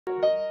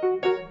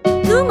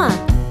Guma,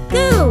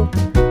 goo.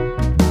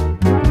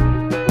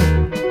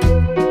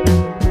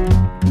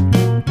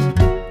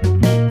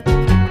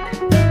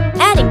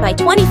 Adding by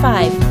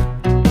 25.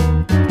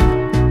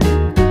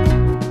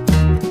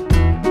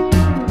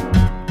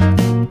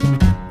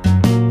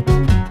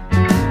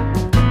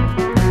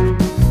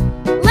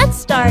 Let's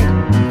start.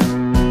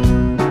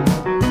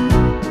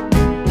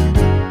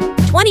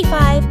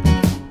 25.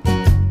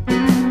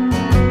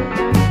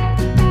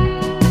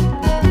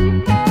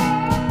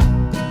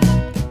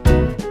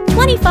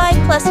 25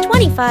 plus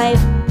 25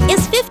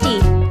 is 50.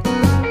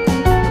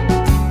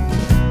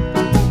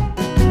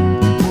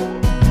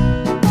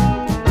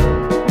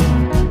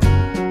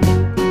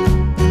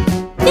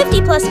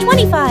 50 plus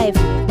 25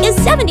 is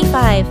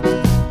 75.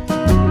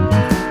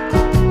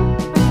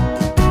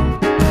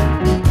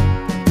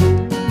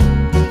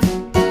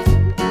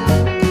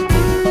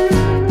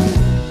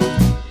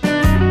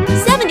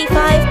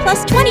 75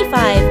 plus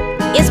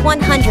 25 is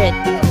 100.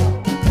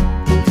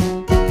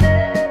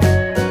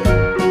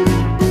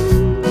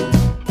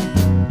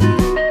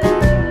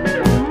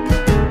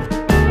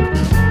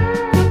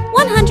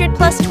 100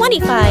 plus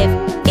 25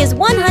 is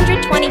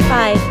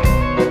 125.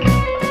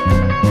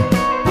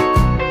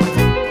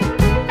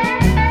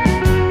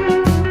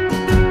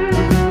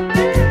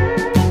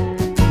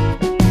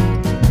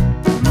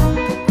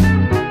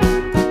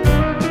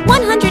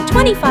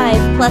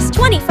 125 plus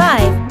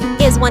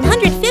 25 is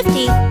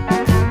 150.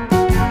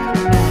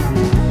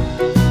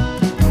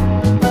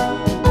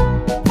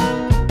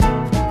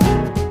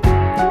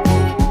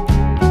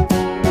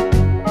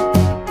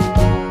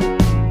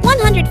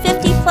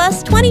 150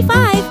 plus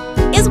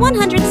 25 is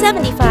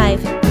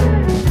 175.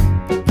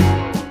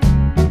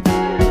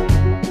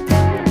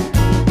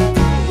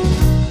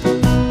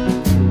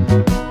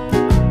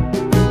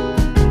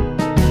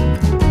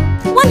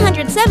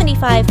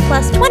 175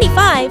 plus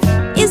 25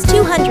 is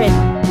 200.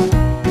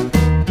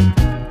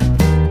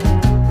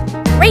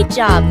 Great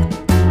job!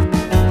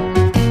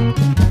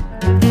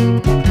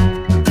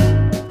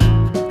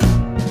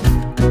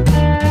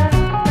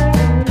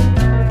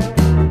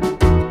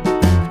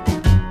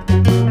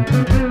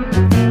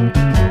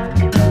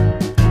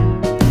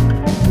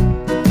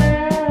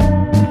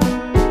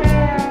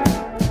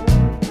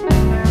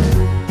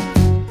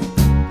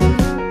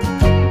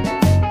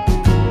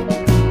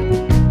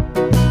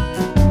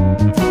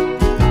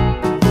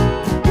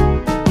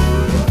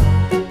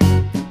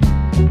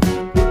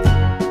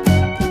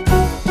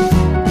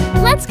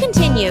 Let's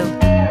continue.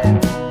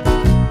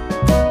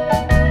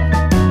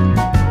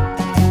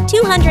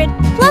 200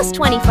 plus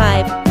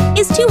 25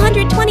 is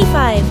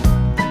 225.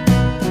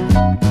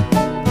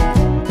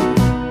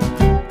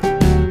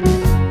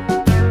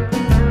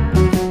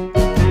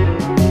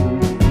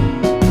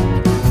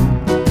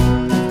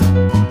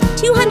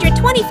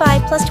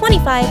 225 plus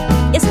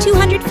 25 is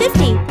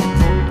 250.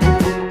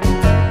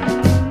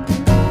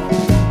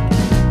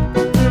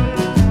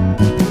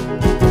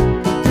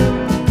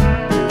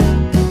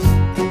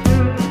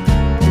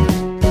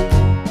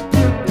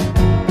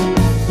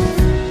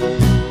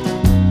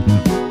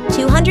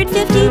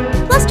 250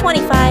 plus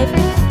 25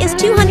 is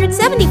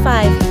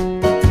 275.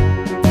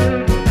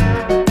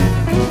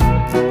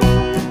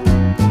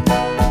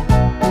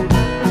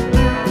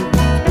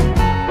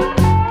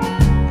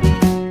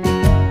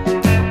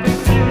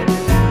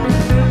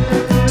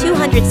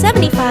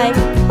 275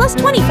 plus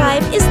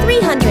 25 is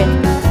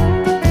 300.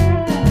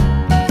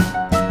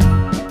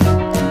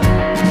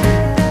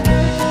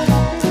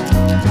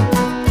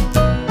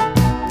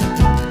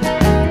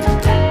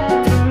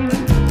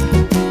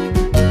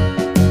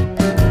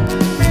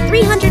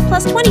 300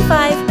 plus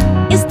 25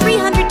 is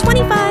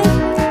 325.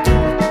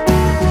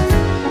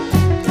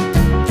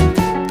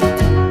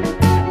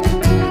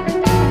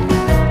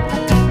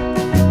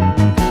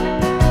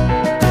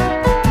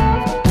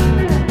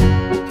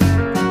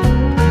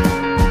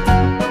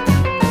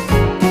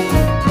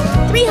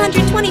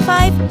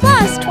 325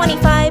 plus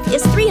 25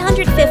 is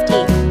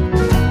 350.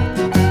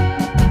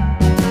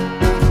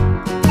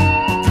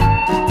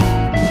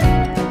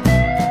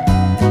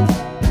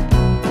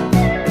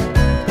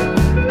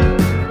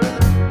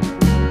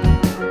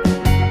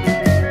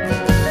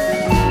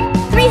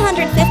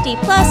 350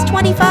 plus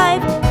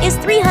 25 is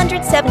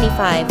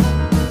 375.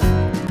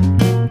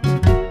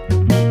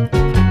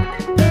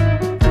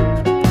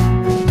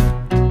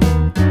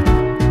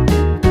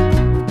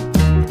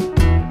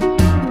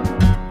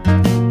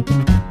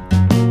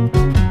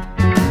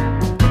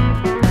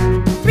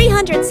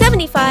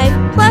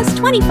 375 plus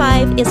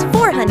 25 is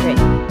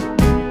 400.